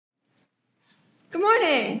Good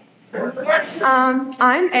morning.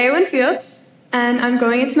 I'm Aeowyn Fields, and I'm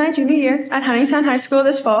going into my junior year at Huntingtown High School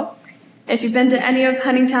this fall. If you've been to any of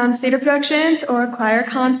Huntingtown's theater productions or choir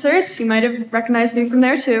concerts, you might have recognized me from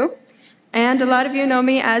there too. And a lot of you know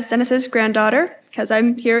me as Dennis's granddaughter, because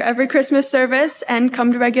I'm here every Christmas service and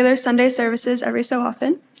come to regular Sunday services every so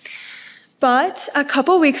often. But a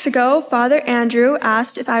couple weeks ago, Father Andrew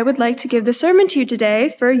asked if I would like to give the sermon to you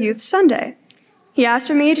today for Youth Sunday. He asked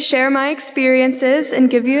for me to share my experiences and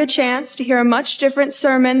give you a chance to hear a much different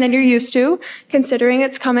sermon than you're used to, considering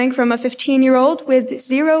it's coming from a 15-year-old with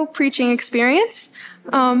zero preaching experience.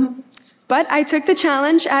 But I took the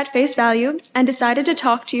challenge at face value and decided to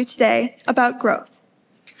talk to you today about growth.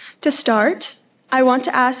 To start, I want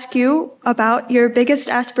to ask you about your biggest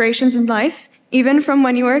aspirations in life, even from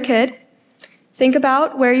when you were a kid. Think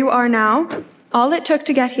about where you are now, all it took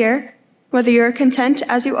to get here, whether you're content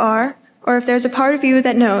as you are, or if there's a part of you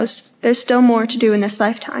that knows there's still more to do in this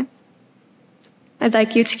lifetime. I'd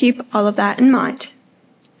like you to keep all of that in mind.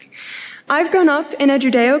 I've grown up in a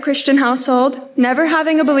Judeo-Christian household, never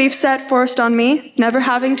having a belief set forced on me, never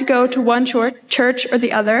having to go to one church or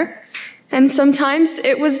the other. And sometimes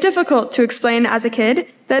it was difficult to explain as a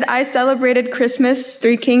kid that I celebrated Christmas,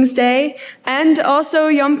 Three Kings Day, and also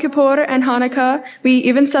Yom Kippur and Hanukkah. We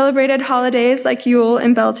even celebrated holidays like Yule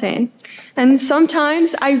and Beltane. And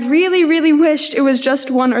sometimes I really wished it was just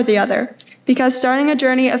one or the other, because starting a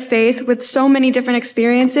journey of faith with so many different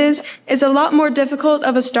experiences is a lot more difficult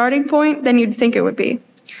of a starting point than you'd think it would be.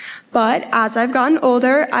 But as I've gotten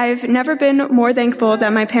older, I've never been more thankful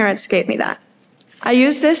that my parents gave me that. I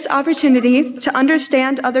use this opportunity to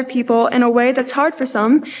understand other people in a way that's hard for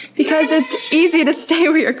some because it's easy to stay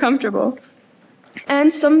where you're comfortable.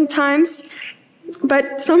 And sometimes,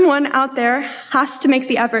 but someone out there has to make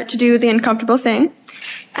the effort to do the uncomfortable thing.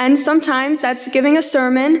 And sometimes that's giving a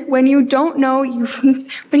sermon when you don't know,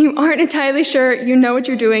 when you aren't entirely sure you know what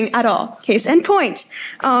you're doing at all. Case in point.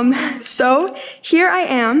 So here I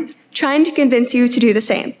am trying to convince you to do the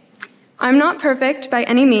same. I'm not perfect by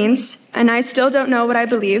any means, and I still don't know what I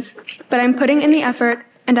believe, but I'm putting in the effort,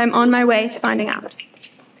 and I'm on my way to finding out.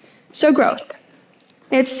 So growth.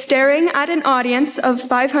 It's staring at an audience of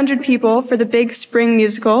 500 people for the big spring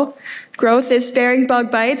musical. Growth is bearing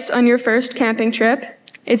bug bites on your first camping trip.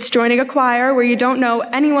 It's joining a choir where you don't know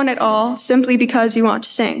anyone at all simply because you want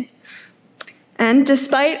to sing. And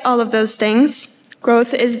despite all of those things,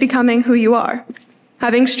 growth is becoming who you are.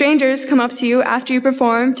 Having strangers come up to you after you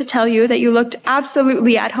perform to tell you that you looked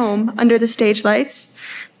absolutely at home under the stage lights,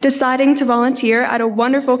 deciding to volunteer at a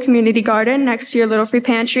wonderful community garden next to your little free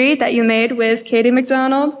pantry that you made with Katie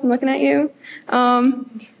McDonald, I'm looking at you, and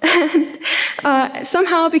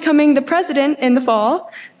somehow becoming the president in the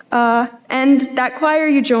fall, and that choir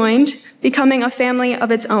you joined becoming a family of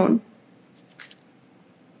its own.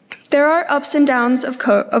 There are ups and downs, of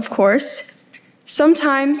course.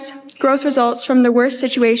 Sometimes growth results from the worst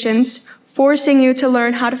situations, forcing you to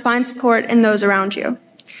learn how to find support in those around you.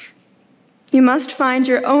 You must find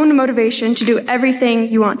your own motivation to do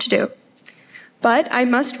everything you want to do. But I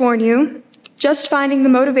must warn you, just finding the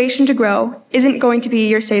motivation to grow isn't going to be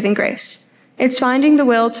your saving grace. It's finding the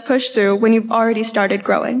will to push through when you've already started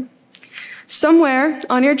growing. Somewhere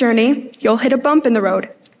on your journey, you'll hit a bump in the road,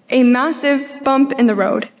 a massive bump in the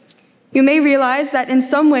road. You may realize that in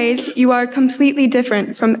some ways you are completely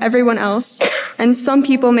different from everyone else, and some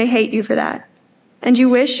people may hate you for that. And you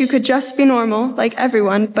wish you could just be normal like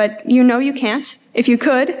everyone, but you know you can't. If you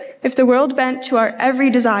could, if the world bent to our every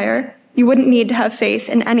desire, you wouldn't need to have faith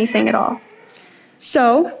in anything at all.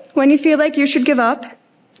 So, when you feel like you should give up,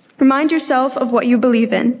 remind yourself of what you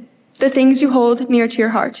believe in, the things you hold near to your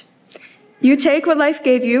heart. You take what life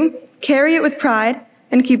gave you, carry it with pride,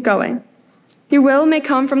 and keep going. Your will may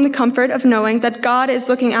come from the comfort of knowing that God is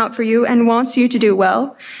looking out for you and wants you to do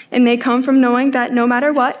well. It may come from knowing that no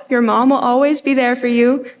matter what, your mom will always be there for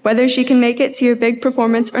you, whether she can make it to your big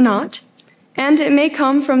performance or not. And it may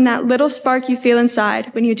come from that little spark you feel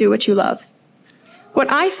inside when you do what you love. What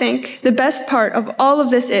I think the best part of all of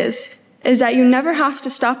this is that you never have to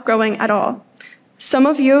stop growing at all. Some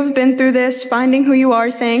of you have been through this finding who you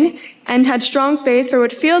are thing and had strong faith for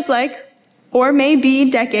what feels like, or may be,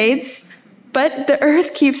 decades. But the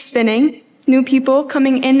earth keeps spinning, new people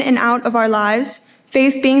coming in and out of our lives,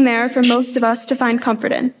 faith being there for most of us to find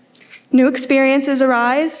comfort in. New experiences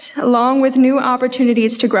arise, along with new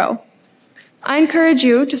opportunities to grow. I encourage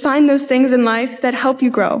you to find those things in life that help you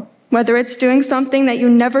grow, whether it's doing something that you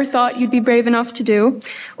never thought you'd be brave enough to do,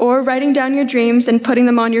 or writing down your dreams and putting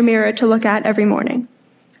them on your mirror to look at every morning.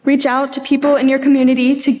 Reach out to people in your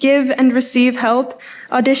community to give and receive help,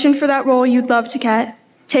 audition for that role you'd love to get,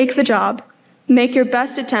 take the job. Make your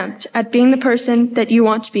best attempt at being the person that you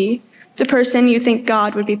want to be, the person you think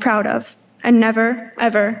God would be proud of, and never,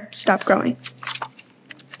 ever stop growing.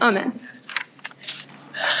 Amen.